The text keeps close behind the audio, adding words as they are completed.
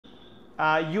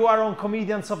You are on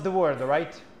Comedians of the World,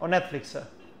 right? On Netflix.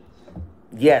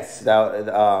 Yes,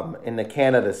 in the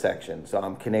Canada section. So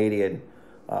I'm Canadian,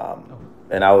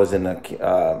 and I was in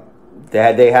the.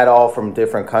 They had all from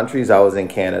different countries. I was in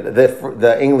Canada.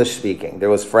 The English speaking. There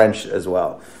was French as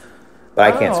well,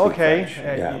 but I can't speak French.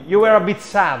 Yeah. You were a bit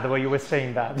sad when you were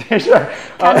saying that.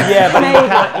 Yeah,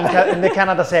 but in the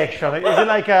Canada section, is it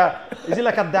like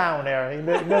a downer in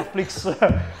the Netflix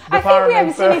department? I think we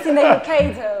have seen it in the UK,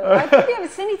 though. I think we have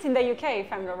seen it in the UK,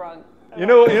 if I'm not wrong. You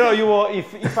know,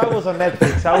 if I was on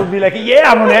Netflix, I would be like,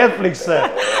 yeah, I'm on Netflix.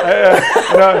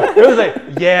 It was like,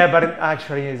 yeah, but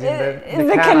actually it's in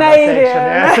the Canadian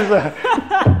section.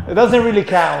 Yeah. It doesn't really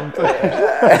count.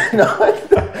 No,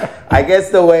 I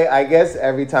guess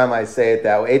every time I say it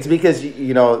that way, it's because,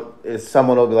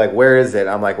 someone will be like, where is it?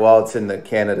 I'm like, well, it's in the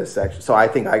Canada section. So I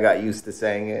think I got used to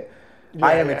saying it. Yeah,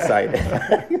 I am excited.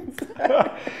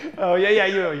 Oh, yeah,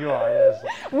 you are, yes.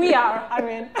 We are, I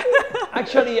mean.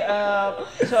 Actually, yeah.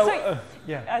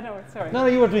 No, sorry. No,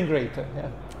 you were doing great. Yeah.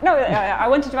 No, I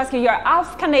wanted to ask you, you're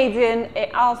half Canadian,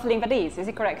 half Lebanese, is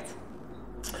it correct?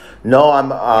 No,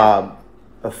 I'm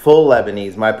a full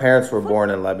Lebanese. My parents were born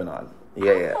in Lebanon.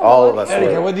 Yeah. All of us.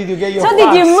 Erica, where did you get your So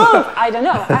did you move? I don't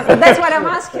know. That's what I'm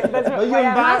asking.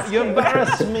 You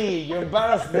embarrass me. You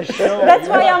embarrass the show. That's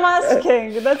why I'm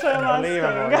asking.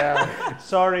 Yeah.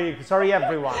 Sorry,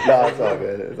 everyone. No, it's all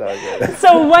good. It's all good.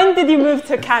 So when did you move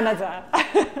to Canada?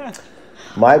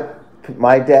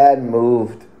 My dad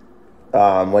moved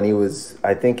when he was,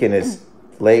 I think, in his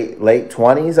late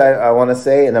 20s. I want to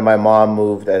say, and then my mom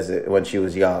moved when she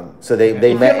was young. So they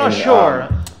met. You're not sure.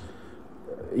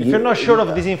 If you're not sure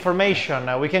of this information,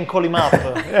 we can call him up.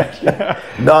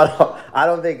 No, I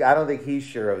don't think he's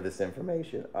sure of this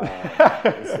information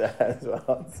as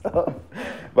well. So,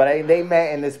 but they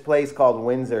met in this place called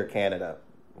Windsor, Canada,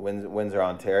 Windsor,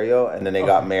 Ontario, and then they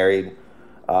got married,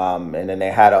 and then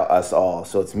they had us all.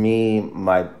 So it's me,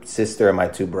 my sister, and my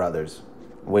two brothers.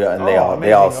 They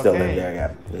all still live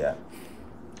there. Yeah.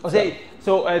 Okay.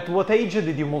 So at what age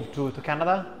did you move to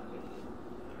Canada?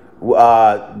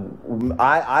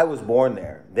 I was born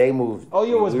there. They moved. Oh,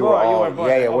 you were born.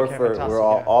 Yeah.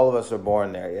 All of us were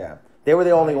born there. Yeah, they were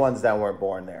the only ones that weren't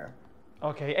born there.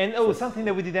 Okay, and something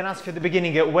that we didn't ask you at the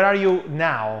beginning. Where are you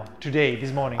now, today,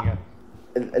 this morning?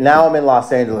 Now I'm in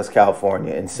Los Angeles,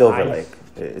 California, in Silver Lake.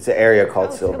 It's an area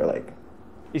called Silver Lake.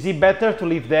 Is it better to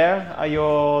live there?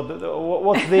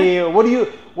 What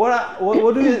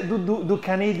do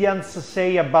Canadians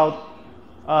say about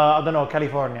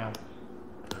California?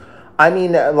 I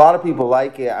mean, a lot of people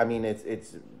like it. I mean,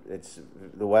 it's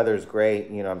the weather's great.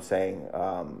 You know what I'm saying?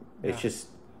 It's just